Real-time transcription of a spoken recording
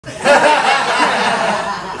Okay,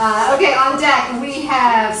 on deck we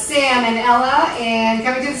have Sam and Ella, and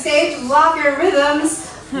coming to the stage, Lager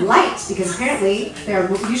Rhythms Lite, because apparently there are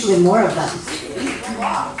usually more of them.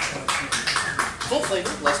 Wow. Full flavor,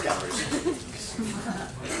 less calories.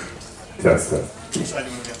 Test.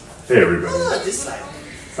 Hey everybody. This side.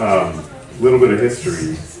 Little bit of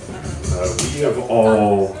history. We have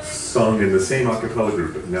all sung in the same a cappella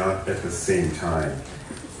group, but not at the same time.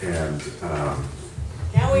 And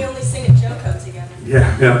now we only sing at JoCo together.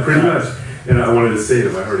 yeah, pretty much. And I wanted to say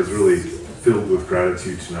that my heart is really filled with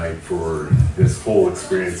gratitude tonight for this whole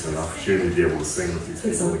experience and opportunity to be able to sing with these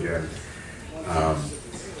people again.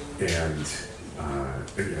 Yeah,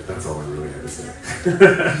 that's all I really had to say.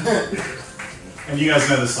 And you guys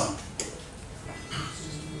know this song.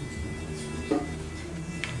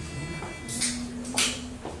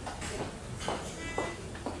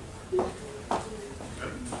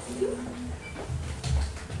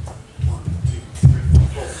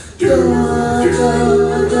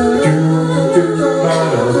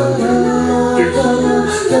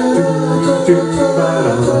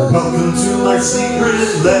 Welcome to my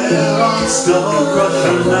secret lair on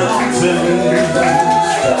Skullcrusher Mountain.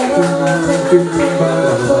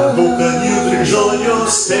 I hope that you've enjoyed your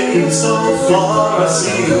stay so far. I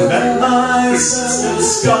see that my assistant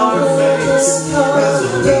Scarface is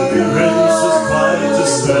appearance is quite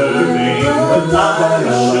disturbing, but I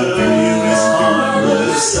assure you he's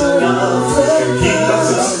harmless enough. He's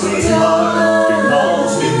a sweetheart,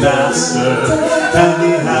 calls me master, and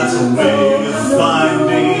he has a way of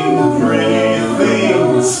finding pretty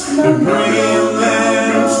things and bringing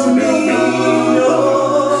them to me.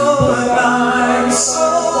 Oh, and I'm so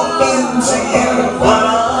into you, but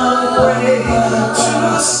I'm way too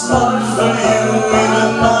smart for you.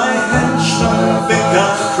 Even my henchmen think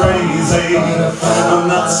I'm crazy. I'm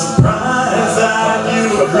not surprised that you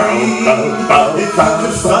agree. If you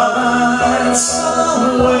could find some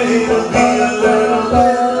way to be a little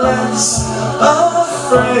bit less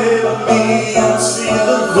afraid of me, you'd see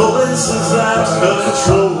the voices that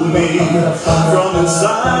control me from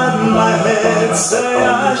inside my head say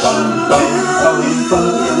I should kill you.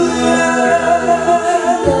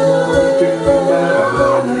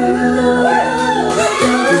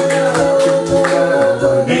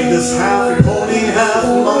 Ain't this half pony, half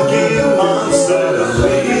monkey monster to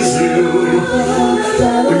please you?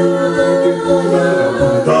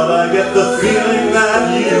 But I get the feeling that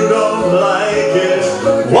you don't like it.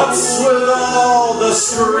 What's with all the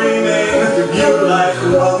screaming? You like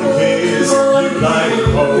monkeys, you like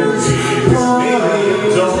ponies. Maybe you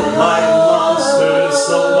don't like monsters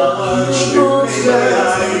so much. Maybe I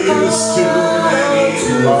use too many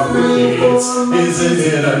monkeys. Isn't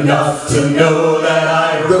it enough to know that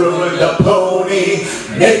I ruined a pony,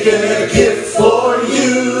 making a gift for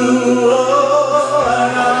you? Oh,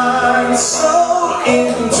 and I'm so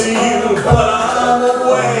into you, but I'm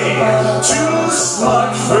way too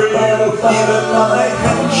smart for you. Even my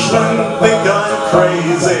henchmen think I'm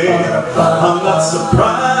crazy. I'm not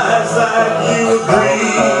surprised that you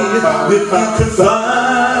agree. If you could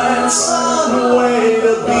find some way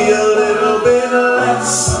to be a little bit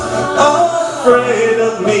less afraid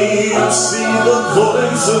of me, you'd see the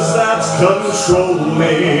voices that control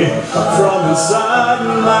me from inside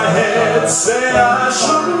my head say I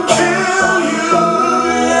shouldn't kill you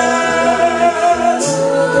yet.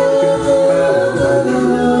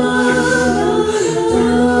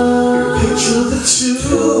 Picture the two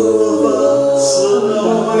of us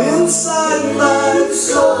alone inside my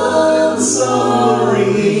golden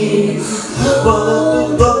submarine, while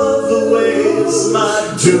up above the waves my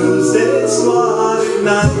doomsday squad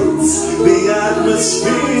ignites the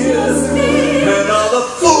atmosphere, and all the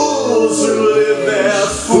fools who live their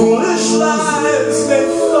foolish lives may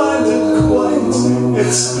find it quite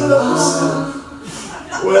explosive.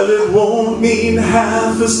 Well, it won't mean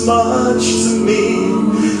half as much to me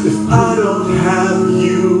if I don't have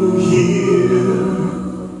you here.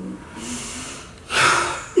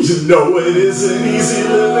 You know it isn't easy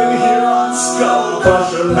living here on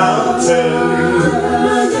Skullcrusher Mountain.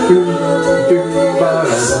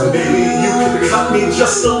 So maybe you could cut me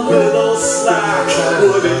just a little slack.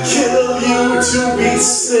 Would it kill you to be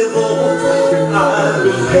civil? I've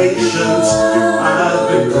been patient, I've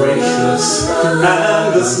been gracious,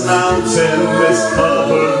 and this mountain is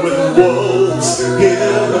covered with wolves. Hear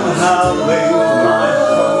them howling, my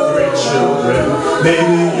hungry children.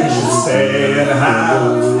 Maybe you should stay and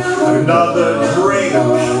have another drink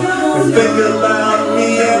and think about me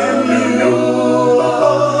and you.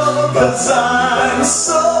 'Cause I'm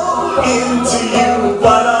so into you,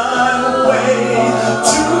 but I'm way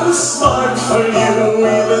too smart for you.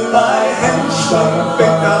 Even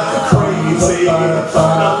Scarface.